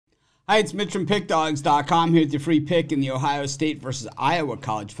Hi, it's Mitch from Pickdawgz.com here with your free pick in the Ohio State versus Iowa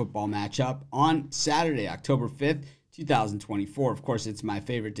college football matchup on Saturday, October 5th, 2024. Of course, it's my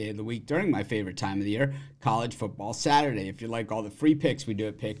favorite day of the week during my favorite time of the year, college football Saturday. If you like all the free picks we do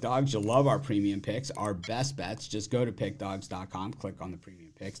at Pickdawgz, you'll love our premium picks, our best bets. Just go to Pickdawgz.com, click on the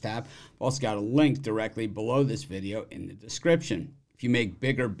premium picks tab. I've also got a link directly below this video in the description. If you make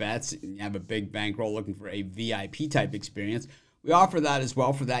bigger bets and you have a big bankroll looking for a VIP type experience, we offer that as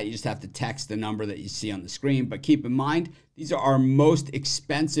well. For that, you just have to text the number that you see on the screen. But keep in mind, these are our most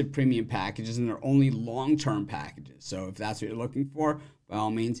expensive premium packages, and they're only long-term packages. So if that's what you're looking for, by all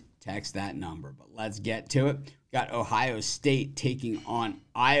means, text that number. But let's get to it. We've got Ohio State taking on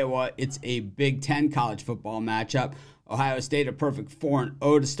Iowa. It's a Big Ten college football matchup. Ohio State a perfect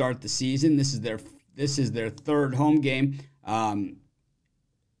 4-0 to start the season. This is their third home game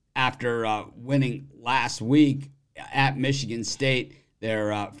after winning last week at Michigan State,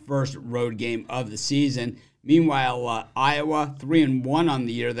 their first road game of the season. Meanwhile, Iowa 3-1 on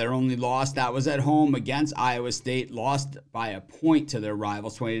the year. Their only loss, that was at home against Iowa State, lost by a point to their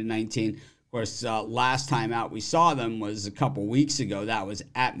rivals, 20-19. Of course, last time out we saw them was a couple weeks ago. That was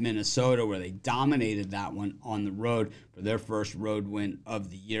at Minnesota, where they dominated that one on the road for their first road win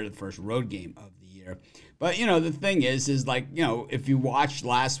of the year, the first road game of the year. But, you know, the thing is like, you know, if you watched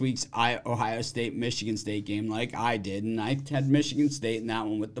last week's Ohio State-Michigan State game like I did, and I had Michigan State in that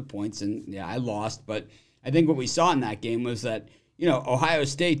one with the points, and, yeah, I lost. But I think what we saw in that game was that, you know, Ohio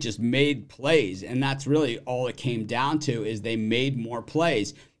State just made plays, and that's really all it came down to is they made more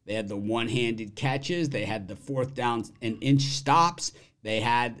plays. They had the one-handed catches. They had the fourth down and inch stops. They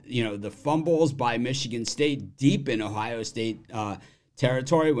had, you know, the fumbles by Michigan State deep in Ohio State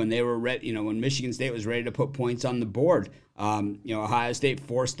territory when they were ready, you know, when Michigan State was ready to put points on the board. You know, Ohio State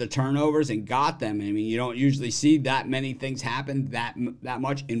forced the turnovers and got them. I mean, you don't usually see that many things happen that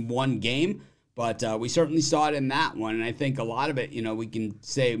much in one game, but we certainly saw it in that one. And I think a lot of it, you know, we can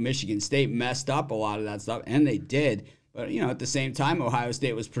say Michigan State messed up a lot of that stuff, and they did. But, you know, at the same time, Ohio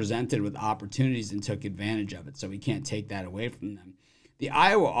State was presented with opportunities and took advantage of it, so we can't take that away from them. The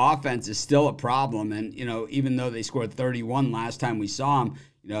Iowa offense is still a problem, and, you know, even though they scored 31 last time we saw them,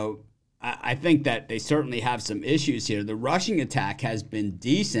 you know, I think that they certainly have some issues here. The rushing attack has been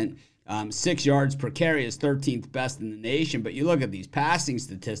decent. 6 yards per carry is 13th best in the nation, but you look at these passing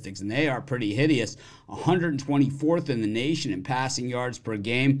statistics, and they are pretty hideous. 124th in the nation in passing yards per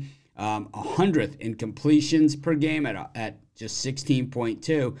game, 100th in completions per game at just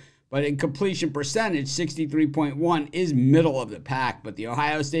 16.2. But in completion percentage, 63.1 is middle of the pack. But the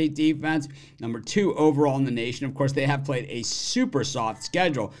Ohio State defense, number 2 overall in the nation. Of course, they have played a super soft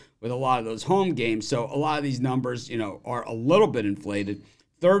schedule with a lot of those home games. So a lot of these numbers, you know, are a little bit inflated.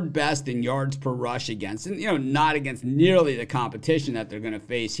 Third best in yards per rush against, and, you know, not against nearly the competition that they're going to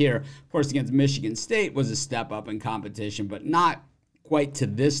face here. Of course, against Michigan State was a step up in competition, but not quite to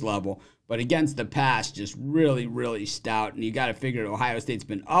this level. But against the pass, just really, really stout. And you got to figure Ohio State's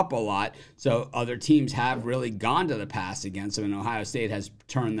been up a lot, so other teams have really gone to the pass against them, and Ohio State has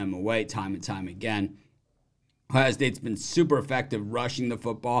turned them away time and time again. Ohio State's been super effective rushing the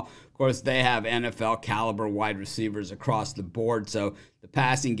football. Of course, they have NFL caliber wide receivers across the board. So the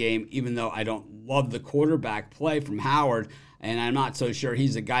passing game, even though I don't love the quarterback play from Howard, and I'm not so sure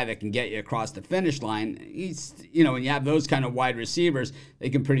he's a guy that can get you across the finish line, he's, you know, when you have those kind of wide receivers, they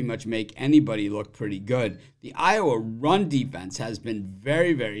can pretty much make anybody look pretty good. The Iowa run defense has been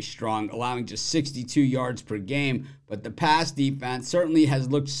very, very strong, allowing just 62 yards per game, but the pass defense certainly has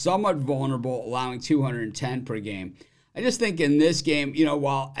looked somewhat vulnerable, allowing 210 per game. I just think in this game, you know,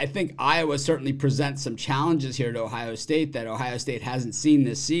 while I think Iowa certainly presents some challenges here to Ohio State that Ohio State hasn't seen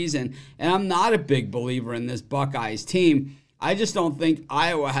this season, and I'm not a big believer in this Buckeyes team, I just don't think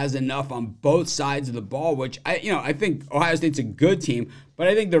Iowa has enough on both sides of the ball, which I think Ohio State's a good team, but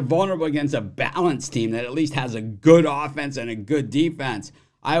I think they're vulnerable against a balanced team that at least has a good offense and a good defense.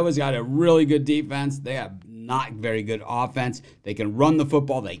 Iowa's got a really good defense. They have not very good offense. They can run the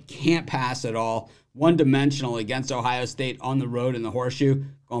football. They can't pass at all. One-dimensional against Ohio State on the road in the Horseshoe.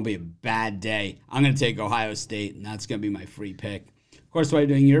 Going to be a bad day. I'm going to take Ohio State, and that's going to be my free pick. Of course, while you're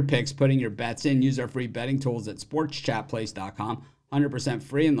doing your picks, putting your bets in, use our free betting tools at sportschatplace.com. 100%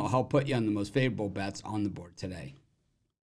 free, and they'll help put you on the most favorable bets on the board today.